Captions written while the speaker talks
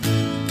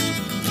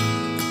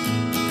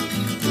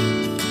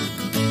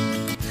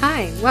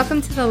Hi,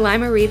 welcome to the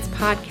Lima Reads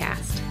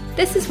podcast.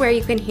 This is where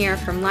you can hear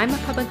from Lima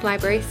Public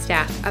Library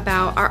staff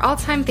about our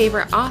all-time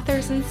favorite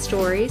authors and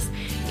stories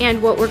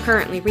and what we're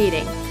currently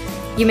reading.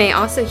 You may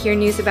also hear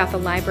news about the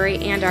library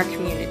and our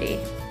community.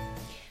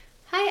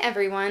 Hi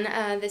everyone,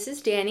 this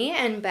is Danny,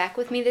 and back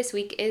with me this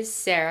week is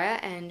Sarah,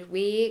 and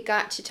we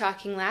got to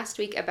talking last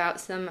week about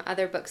some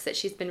other books that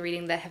she's been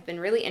reading that have been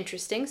really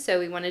interesting, so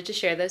we wanted to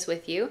share those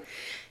with you.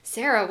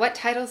 Sarah, what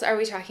titles are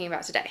we talking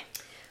about today?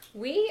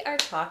 We are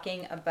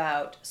talking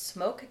about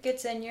Smoke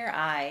Gets in Your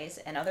Eyes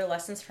and Other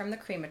Lessons from the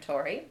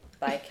Crematory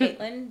by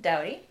Caitlin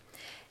Doughty.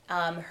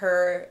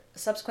 Her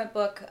subsequent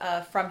book,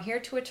 From Here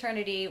to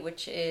Eternity,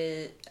 which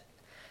is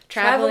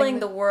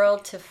Traveling the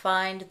World to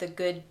Find the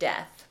Good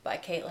Death by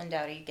Caitlin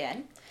Doughty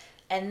again.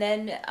 And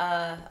then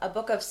a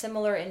book of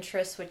similar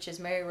interest, which is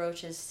Mary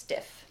Roach's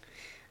Stiff.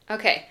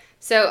 Okay,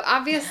 so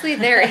obviously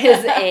there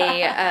is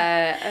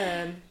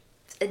a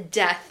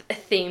death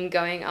theme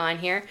going on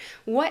here.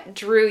 What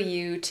drew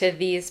you to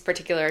these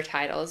particular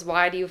titles?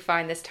 Why do you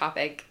find this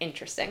topic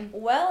interesting?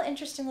 Well,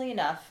 interestingly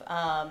enough,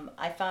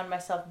 I found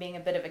myself being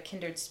a bit of a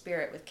kindred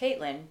spirit with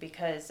Caitlin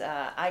because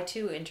I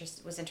too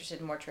was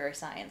interested in mortuary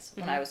science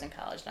when I was in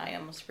college, and I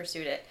almost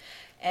pursued it.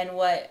 And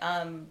what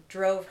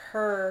drove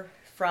her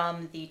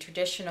from the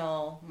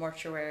traditional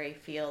mortuary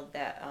field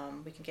that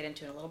we can get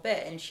into in a little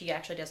bit, and she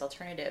actually does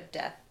alternative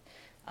death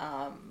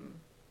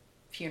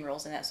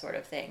funerals and that sort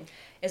of thing,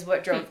 is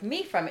what drove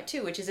me from it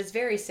too, which is it's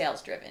very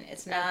sales driven.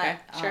 It's not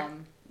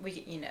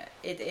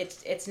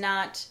it's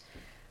not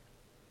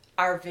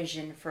our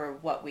vision for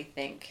what we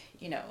think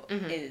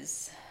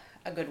is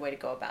a good way to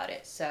go about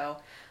it. So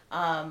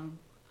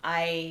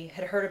I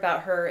had heard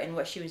about her and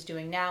what she was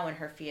doing now in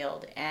her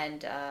field,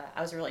 and I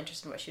was really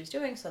interested in what she was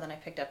doing, so then I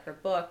picked up her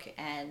book,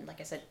 and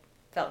like I said,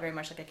 felt very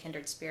much like a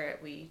kindred spirit.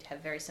 We have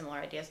very similar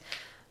ideas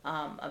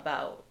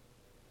about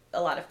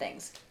a lot of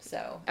things.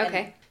 So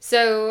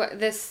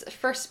this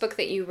first book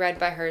that you read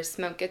by her,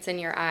 Smoke Gets in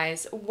Your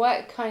Eyes,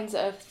 what kinds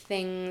of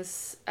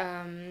things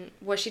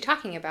was she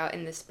talking about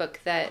in this book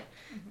that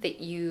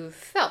you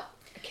felt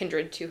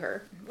kindred to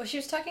her? Well, she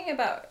was talking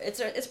about,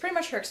 it's pretty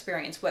much her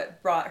experience,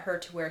 what brought her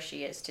to where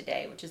she is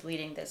today, which is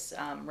leading this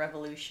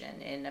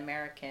revolution in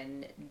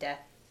American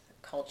death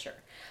culture.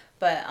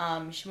 But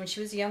when she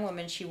was a young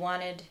woman, she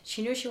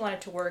knew she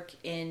wanted to work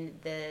in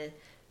the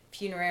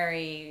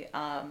funerary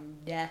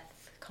death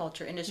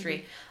culture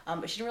industry,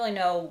 but she didn't really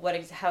know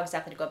how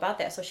exactly to go about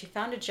that. So she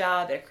found a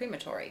job at a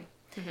crematory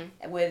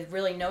with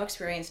really no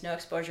experience, no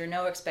exposure,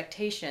 no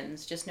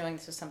expectations, just knowing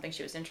this was something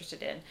she was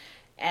interested in.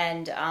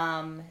 And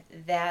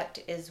that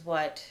is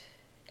what...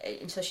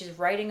 And so she's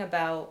writing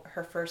about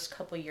her first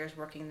couple years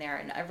working there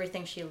and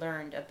everything she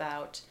learned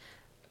about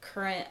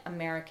current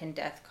American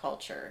death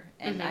culture.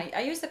 And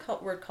I use the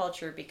word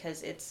culture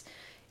because it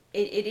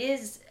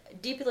is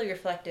deeply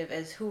reflective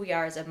as who we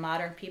are as a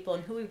modern people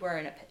and who we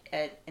were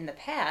in the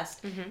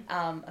past,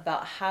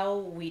 about how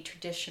we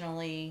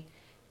traditionally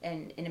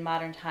and in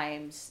modern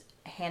times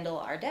handle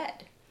our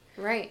dead.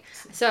 Right.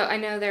 So I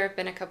know there have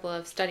been a couple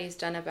of studies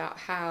done about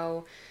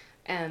how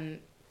in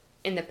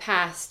the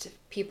past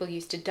people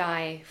used to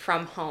die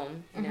from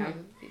home. You know,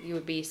 you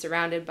would be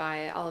surrounded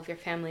by all of your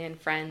family and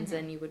friends,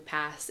 and you would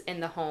pass in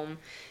the home,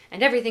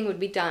 and everything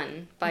would be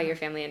done by your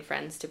family and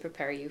friends to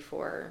prepare you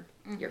for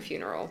your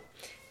funeral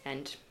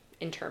and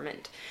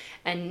interment.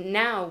 And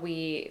now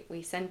we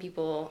send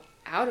people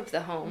out of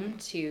the home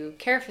to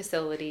care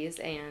facilities,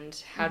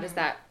 and how does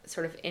that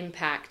sort of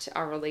impact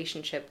our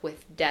relationship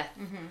with death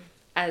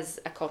as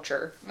a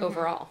culture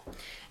overall?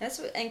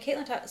 And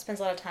Caitlin spends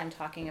a lot of time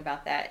talking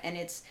about that, and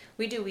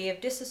we have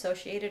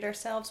disassociated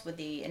ourselves with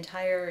the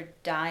entire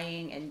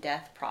dying and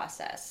death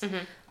process.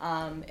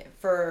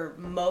 For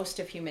most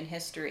of human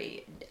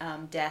history,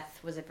 death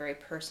was a very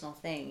personal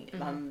thing.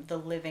 The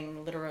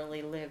living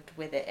literally lived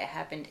with it. It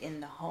happened in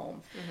the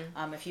home.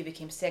 If you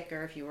became sick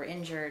or if you were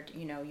injured,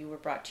 you were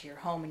brought to your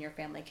home and your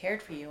family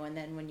cared for you, and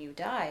then when you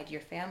died,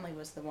 your family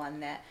was the one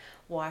that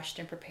washed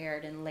and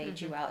prepared and laid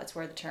you out. It's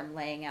where the term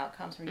laying out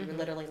comes from. You were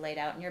literally laid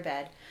out in your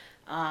bed.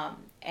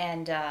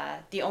 And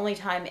the only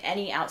time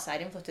any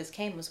outside influences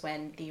came was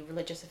when the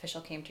religious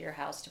official came to your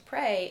house to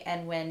pray,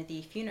 and when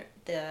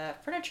the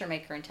furniture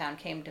maker in town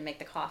came to make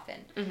the coffin.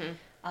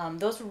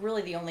 Those were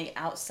really the only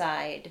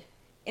outside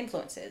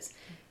influences.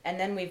 And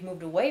then we've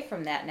moved away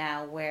from that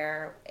now,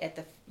 where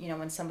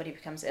when somebody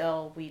becomes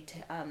ill,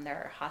 there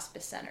are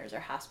hospice centers or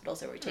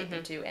hospitals that we take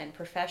them to, and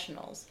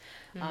professionals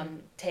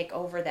take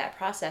over that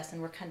process,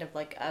 and we're kind of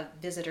like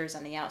visitors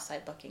on the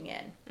outside looking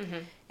in.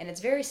 And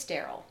it's very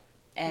sterile.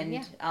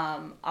 And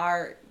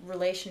our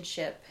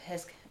relationship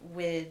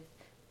with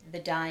the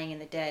dying and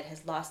the dead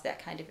has lost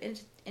that kind of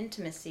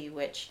intimacy,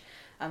 which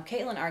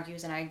Caitlin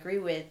argues, and I agree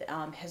with,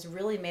 has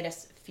really made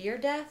us fear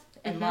death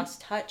and lost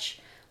touch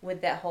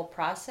with that whole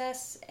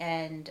process,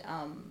 and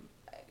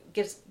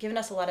given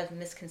us a lot of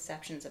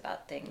misconceptions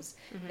about things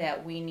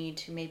that we need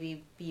to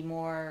maybe be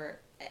more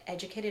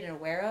educated and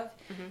aware of,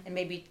 and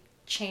maybe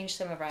change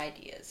some of our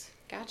ideas.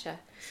 Gotcha.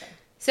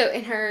 So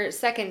in her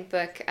second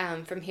book,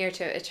 From Here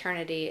to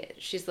Eternity,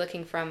 she's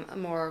looking from a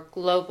more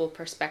global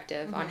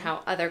perspective on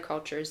how other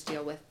cultures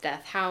deal with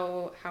death.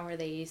 How are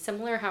they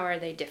similar? How are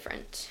they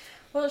different?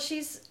 Well,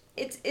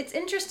 it's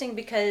interesting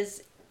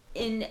because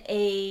in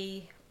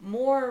a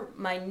more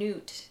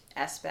minute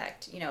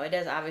aspect, it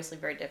is obviously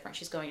very different.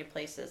 She's going to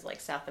places like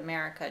South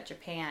America,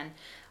 Japan,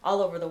 all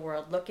over the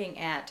world, looking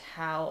at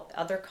how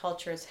other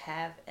cultures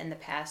have in the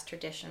past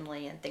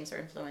traditionally, and things are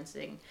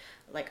influencing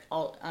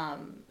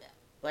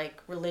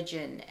like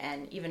religion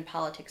and even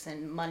politics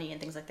and money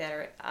and things like that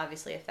are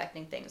obviously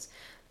affecting things.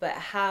 But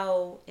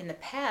how in the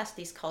past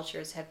these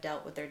cultures have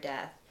dealt with their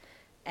death,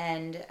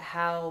 and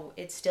how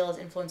it still is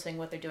influencing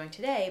what they're doing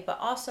today, but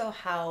also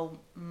how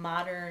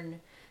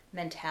modern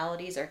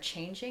mentalities are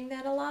changing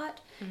that a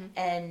lot.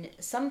 And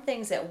some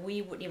things that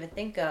we wouldn't even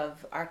think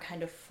of are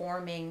kind of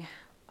forming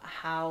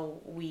how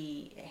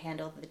we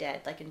handle the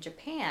dead. Like in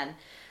Japan,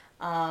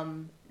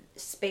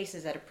 space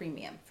is at a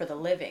premium for the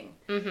living.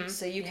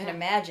 So you can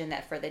imagine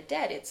that for the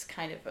dead, it's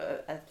kind of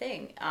a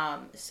thing.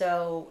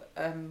 So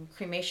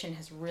cremation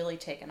has really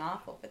taken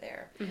off over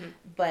there.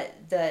 But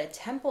the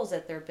temples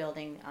that they're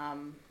building,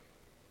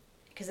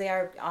 because they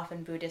are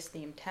often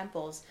Buddhist-themed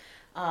temples,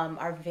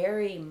 are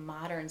very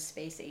modern,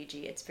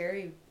 space-agey.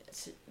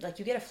 It's like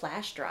you get a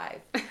flash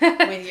drive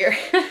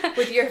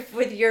with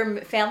your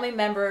family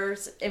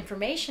members'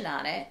 information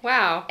on it.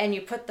 Wow! And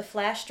you put the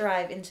flash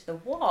drive into the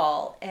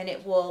wall, and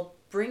it will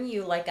bring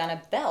you like on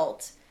a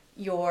belt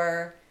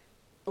your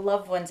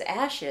loved one's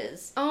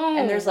ashes. Oh,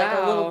 and there's like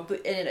wow. a little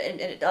and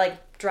it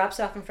like drops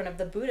off in front of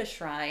the Buddha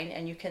shrine,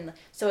 and you can,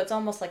 so it's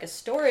almost like a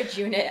storage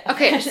unit.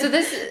 Okay, so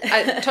this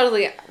is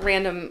totally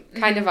random,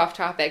 kind of off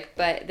topic,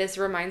 but this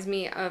reminds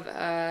me of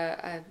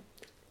a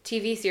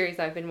TV series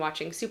I've been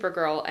watching,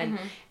 Supergirl,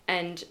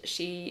 and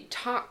she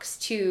talks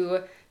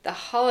to the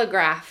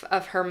holograph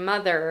of her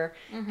mother,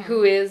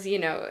 who is,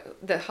 the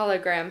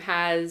hologram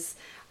has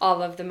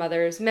all of the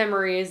mother's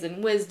memories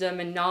and wisdom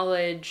and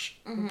knowledge,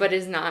 but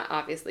is not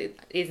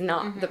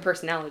the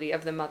personality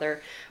of the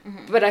mother.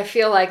 But I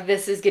feel like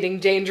this is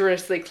getting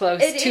dangerously close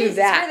to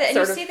that. And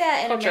sort you of see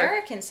that culture.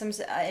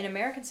 in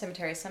American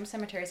cemeteries. Some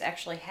cemeteries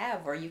actually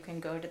have where you can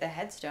go to the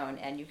headstone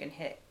and you can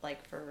hit,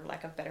 like, for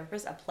lack of better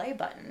words, a play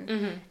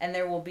button, and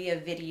there will be a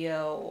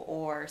video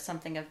or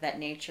something of that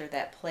nature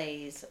that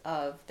plays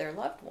of their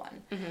loved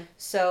one.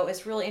 So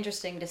it's really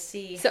interesting to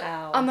see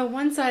how. On the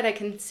one side, I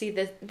can see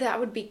that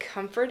would be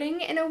comforting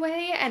in a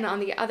way, and on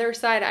the other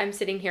side, I'm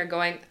sitting here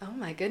going, "Oh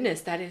my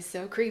goodness, that is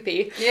so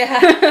creepy." Yeah,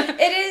 it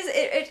is.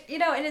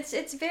 And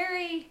it's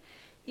very,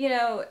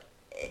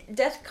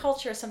 death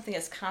culture is something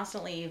that's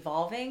constantly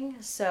evolving.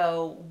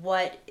 So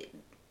what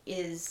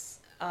is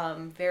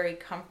very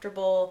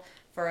comfortable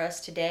for us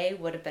today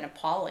would have been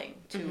appalling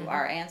to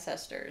our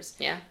ancestors.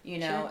 Yeah,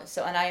 sure.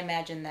 So, and I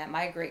imagine that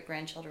my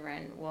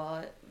great-grandchildren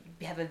will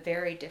have a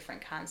very different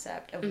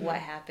concept of what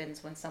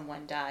happens when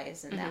someone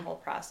dies and that whole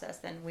process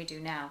than we do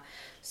now.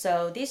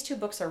 So these two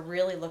books are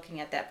really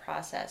looking at that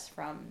process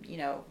from,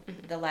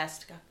 the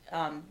last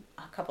a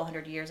couple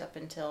hundred years up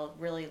until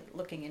really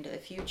looking into the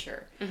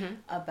future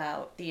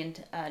about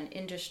an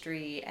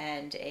industry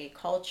and a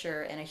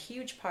culture and a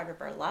huge part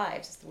of our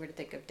lives. It's weird to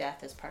think of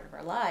death as part of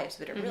our lives,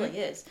 but it really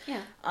is.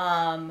 Yeah.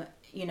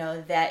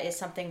 That is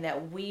something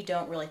that we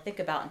don't really think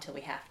about until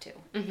we have to.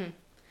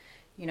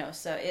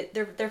 So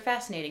they're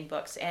fascinating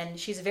books, and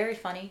she's very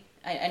funny.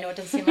 I know it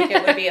doesn't seem like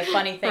it would be a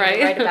funny thing to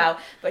write about,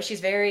 but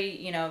she's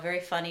very, very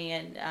funny,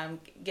 and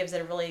gives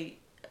it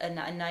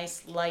a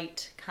nice,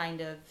 light kind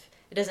of.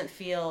 It doesn't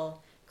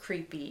feel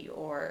creepy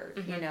or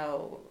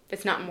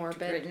It's not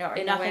morbid. No,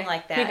 nothing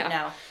like that. Yeah.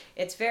 No,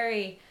 it's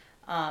very.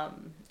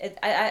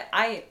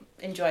 I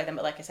enjoy them,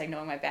 but like I said,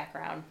 knowing my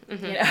background,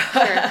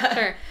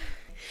 Sure.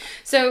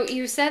 So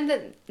you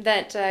said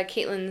that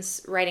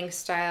Caitlin's writing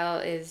style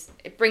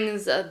it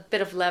brings a bit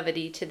of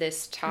levity to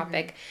this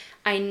topic.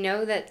 I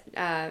know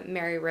that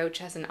Mary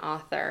Roach, as an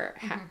author,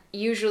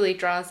 usually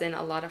draws in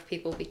a lot of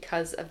people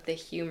because of the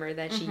humor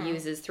that she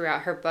uses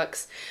throughout her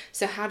books.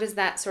 So how does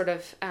that sort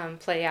of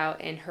play out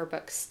in her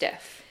book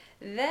Stiff?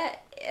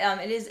 That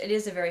it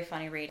is a very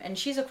funny read, and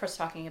she's of course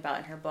talking about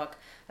in her book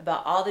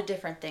about all the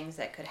different things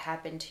that could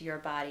happen to your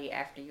body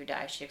after you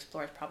die. She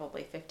explores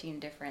probably 15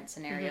 different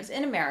scenarios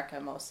in America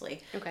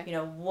mostly. Okay.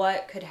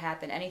 What could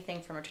happen,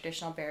 anything from a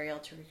traditional burial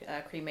to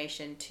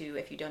cremation to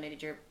if you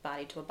donated your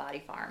body to a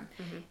body farm,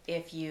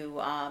 if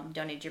you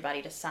donated your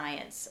body to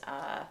science,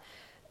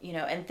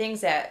 and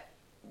things that.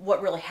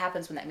 What really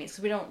happens when that means,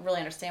 because we don't really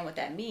understand what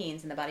that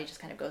means, and the body just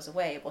kind of goes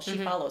away. Well, she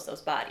follows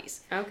those bodies.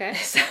 Okay.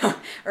 So,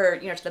 or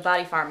to the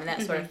body farm and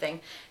that sort of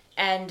thing.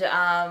 And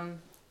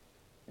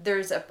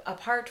there's a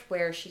part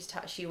where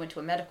she went to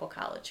a medical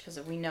college, because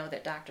we know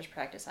that doctors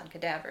practice on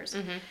cadavers.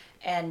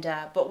 And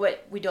but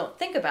what we don't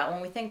think about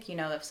when we think,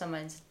 if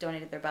someone's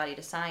donated their body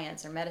to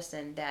science or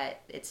medicine,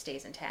 that it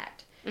stays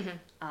intact.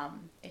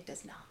 It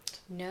does not.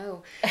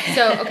 No.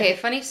 So, okay,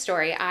 funny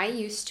story. I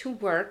used to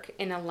work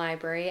in a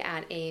library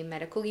at a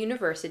medical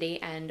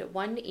university, and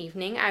one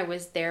evening I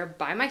was there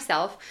by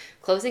myself,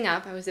 closing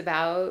up. I was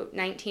about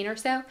 19 or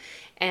so,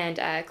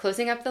 and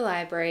closing up the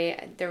library.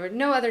 There were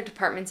no other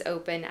departments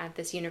open at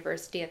this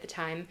university at the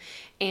time,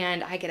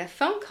 and I get a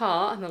phone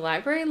call on the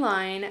library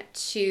line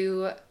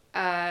to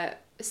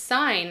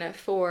sign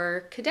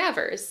for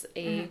cadavers.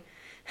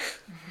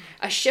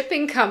 A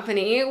shipping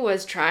company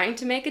was trying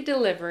to make a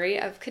delivery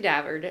of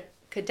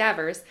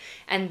cadavers,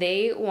 and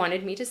they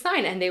wanted me to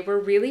sign, and they were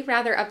really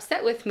rather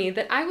upset with me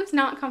that I was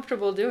not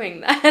comfortable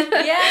doing that.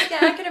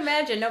 yeah, I can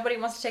imagine. Nobody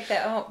wants to take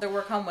their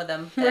work home with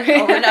them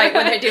overnight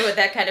when they do with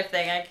that kind of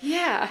thing.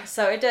 Yeah.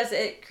 So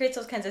it creates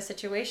those kinds of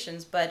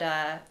situations, but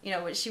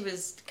what she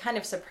was kind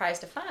of surprised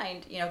to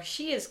find,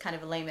 she is kind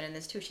of a layman in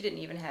this too. She didn't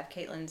even have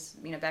Caitlin's,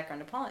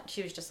 background upon it.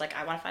 She was just like,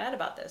 I want to find out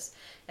about this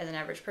as an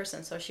average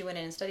person. So she went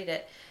in and studied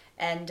it,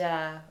 and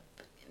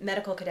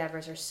medical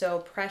cadavers are so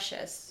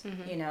precious,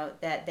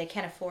 that they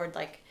can't afford,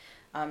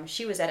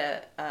 she was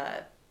at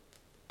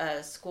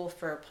a school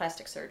for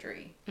plastic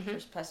surgery, for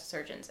plastic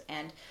surgeons,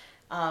 and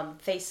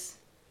face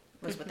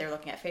was what they're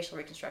looking at, facial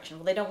reconstruction.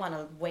 Well, they don't want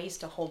to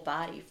waste a whole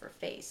body for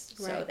face,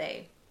 so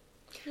they,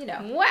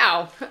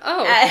 Wow.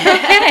 Oh,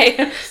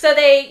 okay. So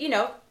they,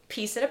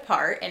 piece it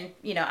apart and,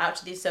 out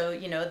to these, so,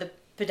 the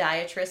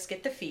podiatrists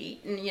get the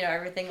feet and,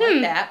 everything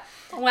like that.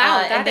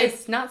 Wow, that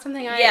is not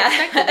something I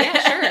expected.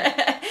 Yeah,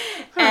 sure.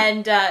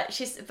 And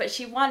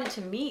she wanted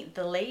to meet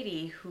the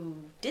lady who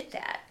did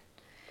that.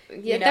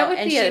 Yeah, that would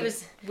be a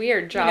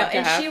weird job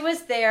to have. She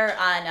was there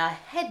on a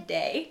head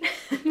day.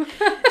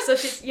 So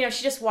she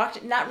just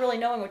walked, not really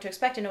knowing what to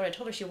expect. And when I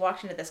told her, she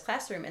walked into this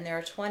classroom and there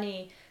are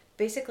 20,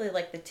 basically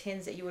like the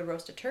tins that you would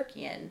roast a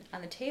turkey in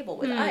on the table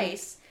with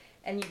ice.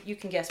 And you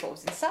can guess what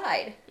was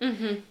inside.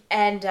 Mm-hmm.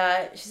 And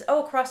she says,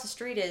 across the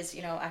street is,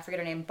 I forget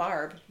her name,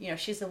 Barb.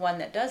 She's the one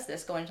that does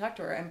this. Go in and talk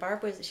to her. And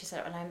Barb she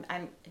said, and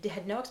I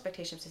had no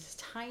expectations. This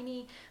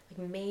tiny,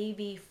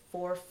 maybe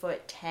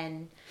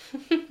 4'10",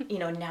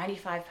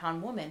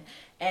 95-pound woman.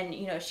 And,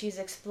 she's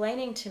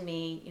explaining to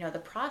me, the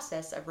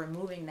process of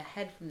removing the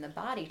head from the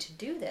body to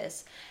do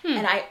this.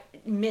 And I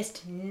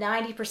missed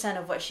 90%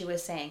 of what she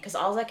was saying. Because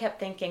all I kept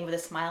thinking with a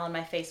smile on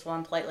my face while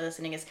I'm politely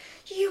listening is,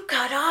 you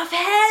cut off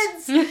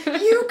heads!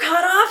 You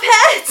cut off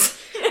heads!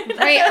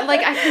 Right,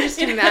 I can just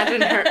imagine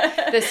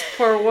this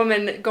poor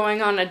woman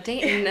going on a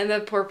date and the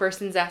poor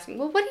person's asking,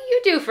 well, what do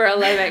you do for a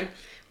living?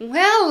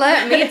 Well,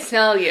 let me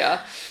tell you.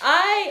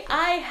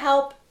 I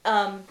help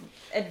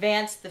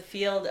advance the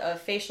field of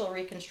facial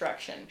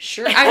reconstruction.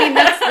 Sure. I mean,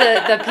 that's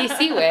the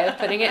PC way of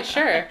putting it,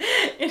 sure.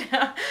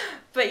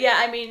 But yeah,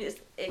 I mean,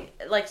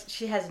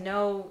 she has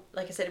no,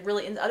 like I said,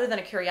 really, other than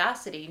a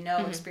curiosity,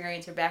 no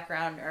experience or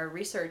background or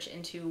research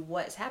into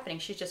what is happening.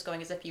 She's just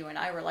going as if you and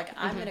I were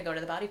I'm going to go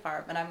to the body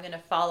farm and I'm going to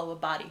follow a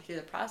body through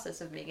the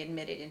process of being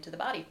admitted into the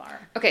body farm.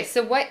 Okay,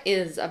 so what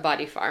is a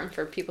body farm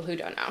for people who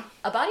don't know?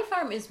 A body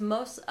farm is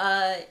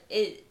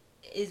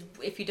is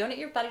if you donate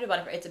your body to a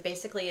body farm, it's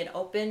basically an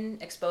open,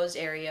 exposed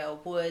area,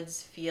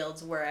 woods,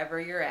 fields, wherever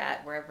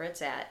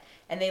it's at,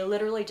 and they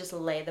literally just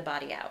lay the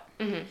body out.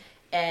 Mm-hmm.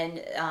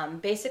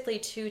 And basically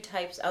two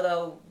types,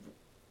 although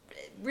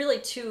really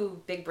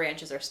two big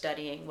branches are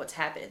studying what's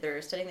happening.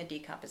 They're studying the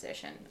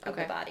decomposition of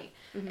the body.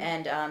 Mm-hmm.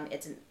 And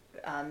it's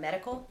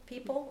medical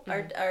people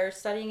are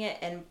studying it,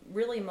 and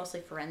really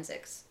mostly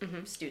forensics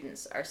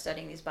students are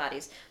studying these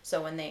bodies.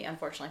 So when they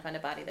unfortunately find a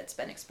body that's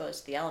been exposed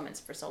to the elements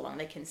for so long,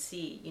 they can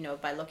see,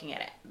 by looking at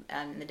it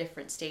and the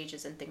different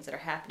stages and things that are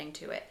happening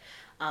to it,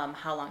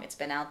 how long it's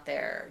been out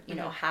there,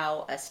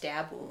 how a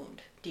stab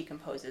wound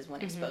decomposes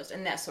when exposed,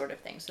 and that sort of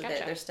thing. So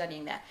they're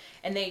studying that,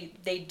 and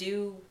they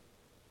do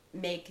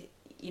make,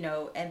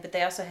 but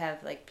they also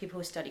have people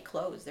who study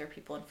clothes. There are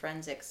people in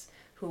forensics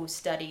who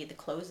study the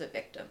clothes of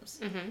victims,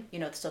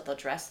 so they'll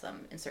dress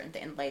them in certain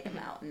things and lay them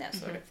out and that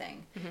sort of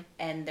thing. Mm-hmm.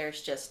 And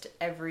there's just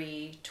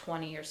every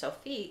 20 or so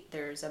feet,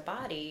 there's a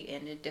body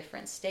in a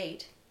different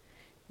state,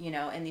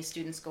 and these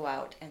students go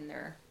out and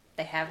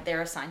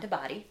they're assigned a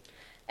body,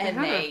 and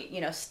they,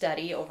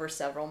 study over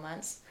several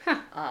months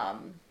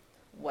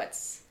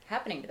what's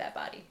happening to that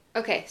body.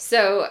 Okay,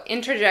 so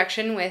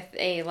introduction with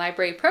a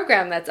library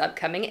program that's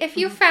upcoming. If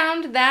you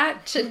found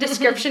that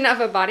description of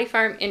a body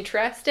farm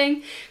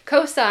interesting,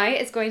 COSI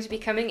is going to be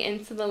coming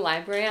into the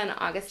library on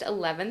August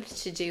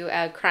 11th to do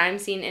a crime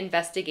scene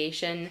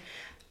investigation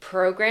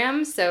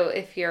program. So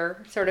if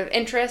you're sort of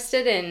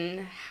interested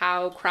in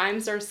how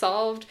crimes are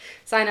solved,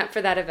 sign up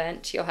for that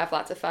event. You'll have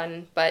lots of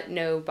fun, but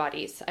no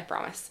bodies, I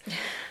promise.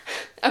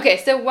 Okay,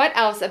 so what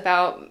else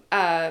about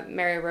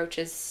Mary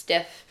Roach's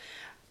Stiff?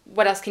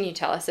 What else can you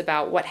tell us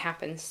about what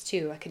happens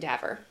to a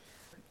cadaver?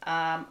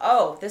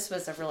 This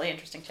was a really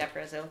interesting chapter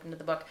as I looked into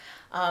the book.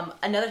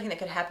 Another thing that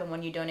could happen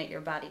when you donate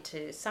your body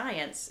to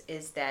science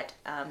is that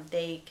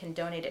they can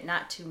donate it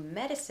not to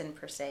medicine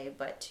per se,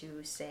 but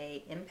to,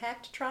 say,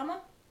 impact trauma.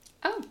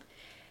 Oh.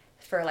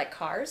 For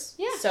cars.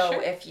 Yeah, so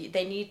sure. If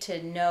they need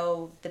to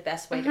know the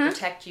best way to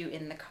protect you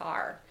in the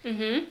car.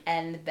 Mm-hmm.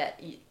 And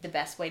the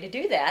best way to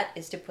do that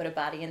is to put a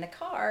body in the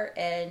car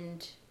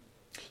and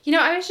You know,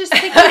 I was just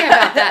thinking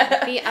about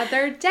that the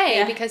other day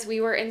Yeah. because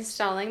we were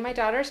installing my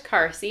daughter's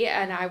car seat,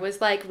 and I was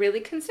like really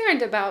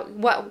concerned about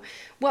what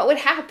would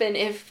happen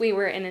if we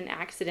were in an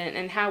accident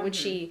and how would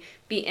she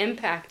be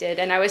impacted.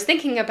 And I was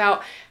thinking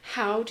about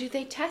how do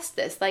they test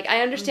this? Like,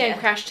 I understand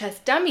crash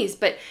test dummies,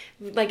 but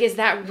like, is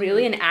that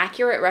really an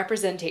accurate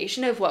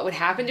representation of what would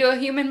happen to a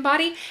human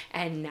body?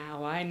 And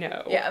now I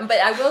know. Yeah, but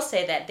I will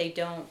say that they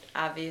don't,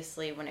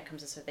 obviously, when it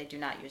comes to this, they do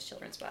not use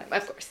children's bodies.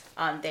 Of course.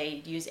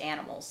 They use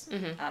animals.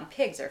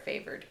 Pigs are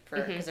favored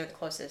because they're the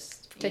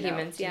closest To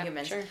humans, to yeah,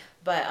 humans. sure.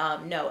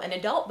 But no, an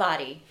adult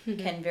body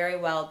can very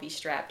well be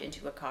strapped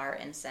into a car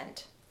and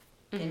sent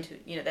into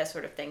that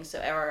sort of thing. So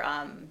or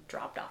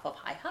dropped off of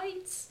high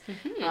heights.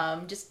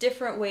 Just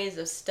different ways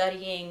of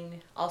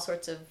studying all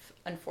sorts of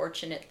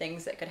unfortunate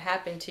things that could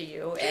happen to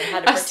you and how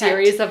to protect. A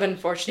series of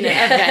unfortunate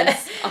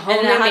events. A whole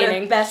and new how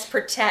meaning. to best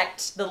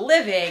protect the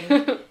living.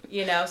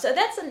 So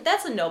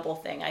that's a noble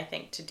thing, I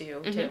think, to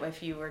do.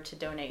 If you were to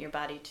donate your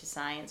body to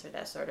science or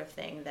that sort of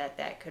thing,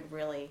 that could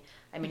really.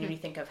 I mean, when you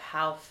think of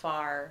how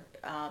far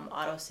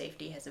auto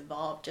safety has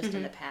evolved just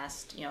in the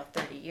past,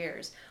 30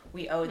 years,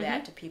 we owe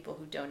that to people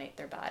who donate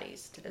their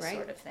bodies to this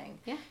sort of thing.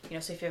 Yeah.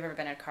 So if you've ever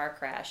been in a car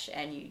crash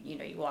and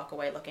you walk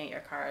away looking at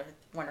your car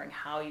wondering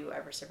how you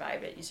ever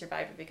survived it, you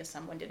survived it because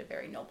someone did a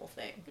very noble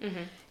thing.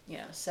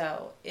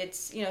 So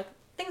it's,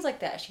 things like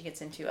that she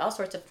gets into, all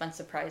sorts of fun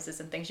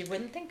surprises and things you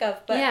wouldn't think of,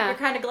 but you're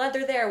kind of glad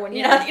they're there when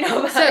you're not,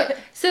 about it.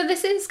 So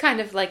this is kind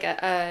of like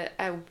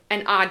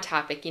an odd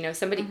topic,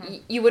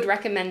 somebody, you would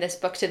recommend this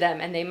book to them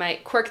and they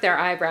might quirk their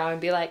eyebrow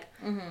and be like,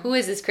 who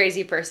is this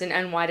crazy person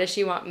and why does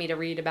she want me to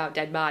read about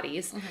dead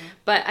bodies?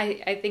 But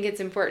I think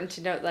it's important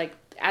to note, like,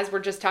 as we're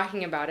just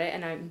talking about it,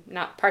 and I'm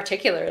not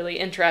particularly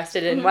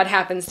interested in what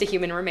happens to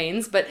human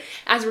remains, but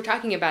as we're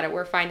talking about it,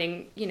 we're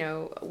finding,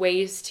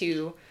 ways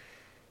to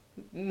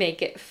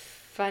make it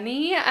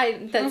funny.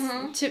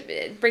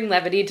 To bring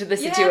levity to the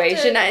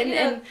situation.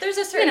 And there's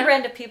a certain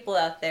brand of people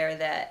out there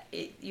that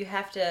you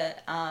have to.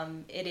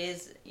 It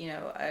is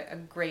a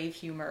grave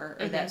humor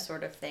or that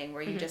sort of thing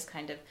where you just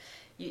kind of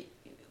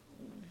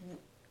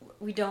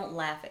we don't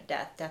laugh at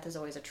death. Death is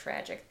always a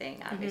tragic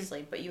thing,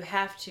 obviously, but you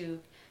have to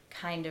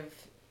kind of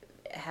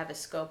have a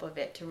scope of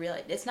it to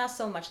realize it's not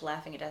so much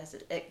laughing at it as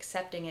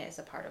accepting it as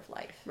a part of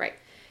life. Right.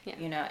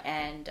 Yeah.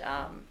 And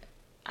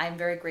I'm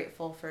very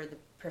grateful for the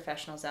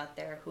professionals out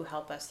there who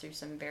help us through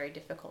some very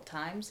difficult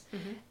times.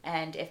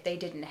 And if they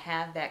didn't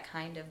have that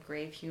kind of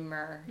grave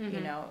humor,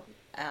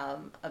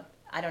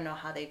 I don't know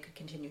how they could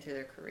continue through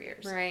their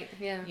careers. Right.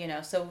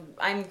 Yeah. So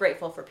I'm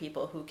grateful for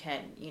people who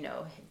can,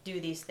 do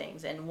these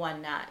things and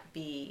not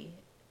be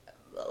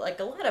like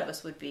a lot of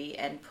us would be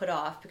and put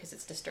off because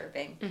it's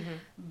disturbing,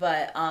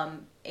 but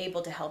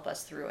able to help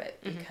us through it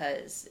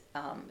because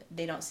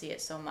they don't see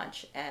it so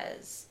much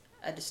as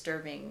a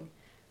disturbing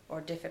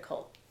or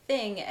difficult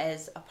thing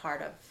as a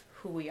part of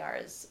who we are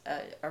as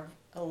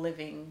a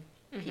living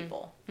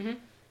people.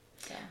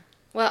 So.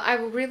 Well,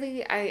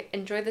 I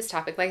enjoy this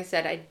topic. Like I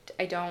said,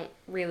 I don't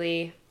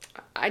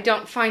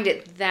find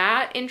it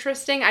that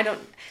interesting.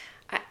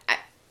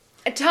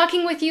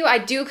 Talking with you, I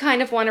do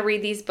kind of want to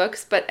read these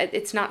books, but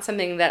it's not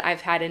something that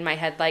I've had in my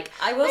head. Like,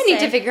 I need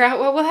to figure out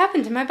what will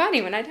happen to my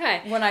body when I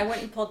die. When I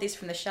went and pulled these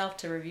from the shelf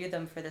to review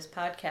them for this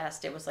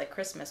podcast, it was like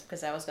Christmas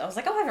because I was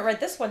like, oh, I haven't read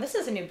this one. This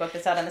is a new book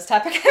that's out on this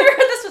topic. I haven't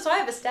read this one, so I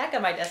have a stack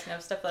on my desk now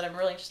of stuff that I'm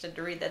really interested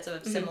to read that's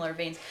of similar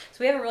veins. So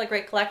we have a really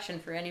great collection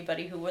for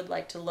anybody who would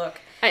like to look.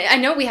 I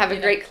know we have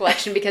a great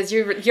collection because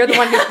you're the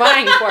one who's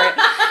buying for it.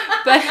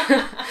 But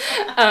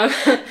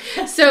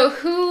so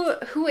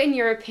who in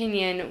your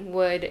opinion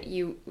would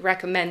you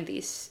recommend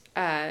these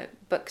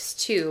books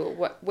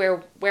to?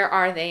 Where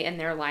are they in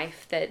their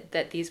life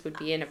that these would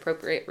be an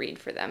appropriate read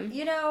for them?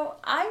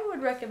 I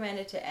would recommend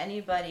it to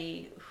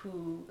anybody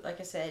who, like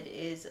I said,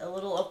 is a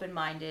little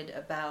open-minded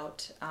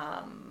about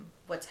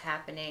what's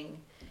happening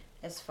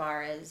as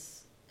far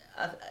as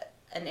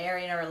an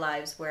area in our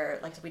lives where,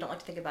 like I said, we don't like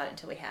to think about it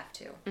until we have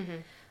to.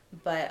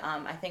 But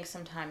I think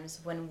sometimes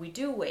when we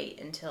do wait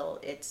until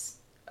it's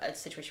a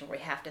situation where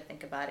we have to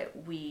think about it,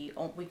 we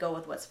go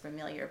with what's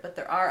familiar. But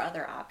there are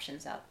other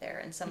options out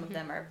there, and some of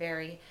them are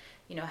very,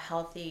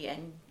 healthy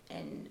and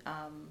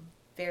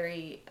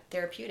very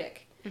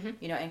therapeutic,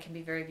 and can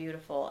be very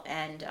beautiful.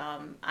 And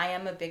I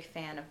am a big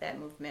fan of that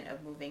movement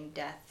of moving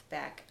death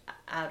back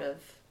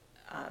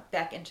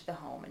back into the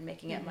home and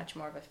making it much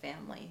more of a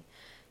family,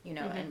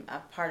 and a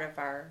part of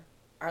our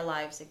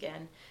lives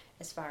again.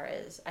 As far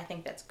as, I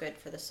think that's good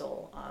for the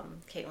soul.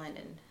 Caitlin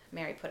and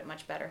Mary put it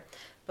much better.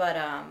 But,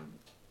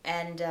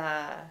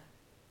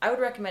 I would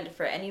recommend it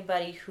for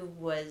anybody who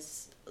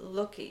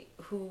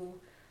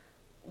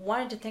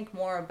wanted to think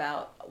more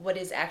about what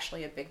is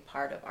actually a big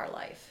part of our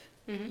life,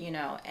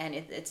 and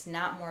it's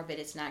not morbid,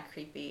 it's not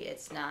creepy,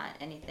 it's not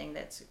anything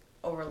that's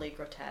overly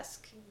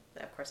grotesque.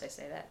 Of course I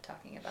say that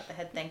talking about the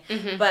head thing.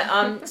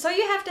 But, so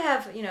you have to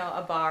have,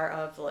 a bar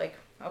of like,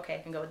 okay, I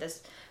can go with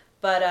this.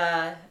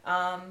 But,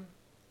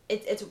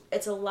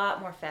 it's a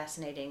lot more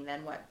fascinating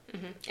than what...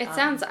 It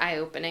sounds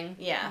eye-opening.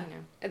 Yeah.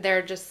 There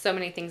are just so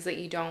many things that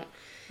you don't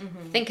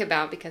think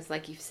about, because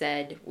like you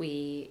said,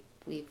 we've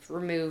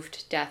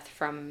removed death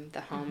from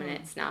the home, and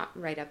it's not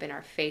right up in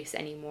our face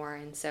anymore.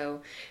 And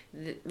so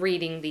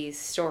reading these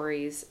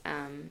stories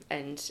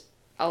and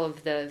all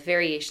of the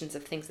variations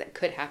of things that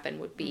could happen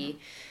would be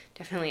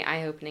definitely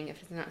eye-opening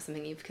if it's not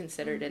something you've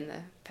considered in the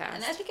past.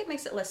 And I think it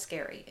makes it less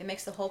scary. It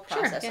makes the whole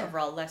process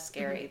overall less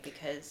scary,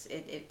 because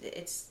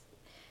it's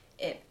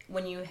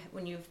when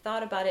you've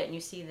thought about it and you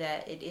see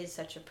that it is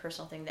such a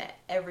personal thing that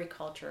every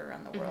culture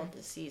around the world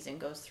sees and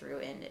goes through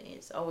and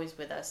is always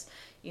with us,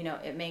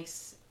 it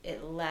makes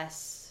it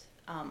less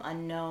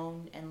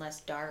unknown and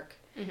less dark,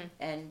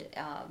 and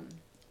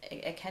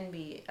it can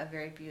be a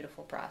very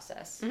beautiful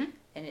process,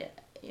 and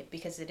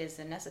because it is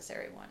a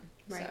necessary one.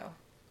 Right. So.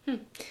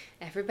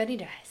 Everybody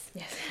dies.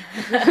 Yes.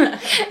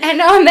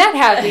 And on that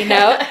happy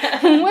note,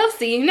 we'll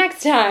see you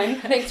next time.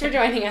 Thanks for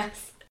joining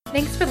us.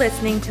 Thanks for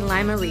listening to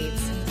Lima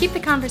Reads. Keep the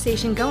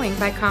conversation going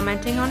by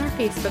commenting on our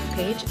Facebook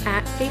page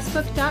at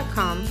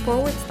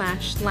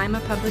facebook.com/Lima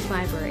Public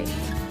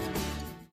Library.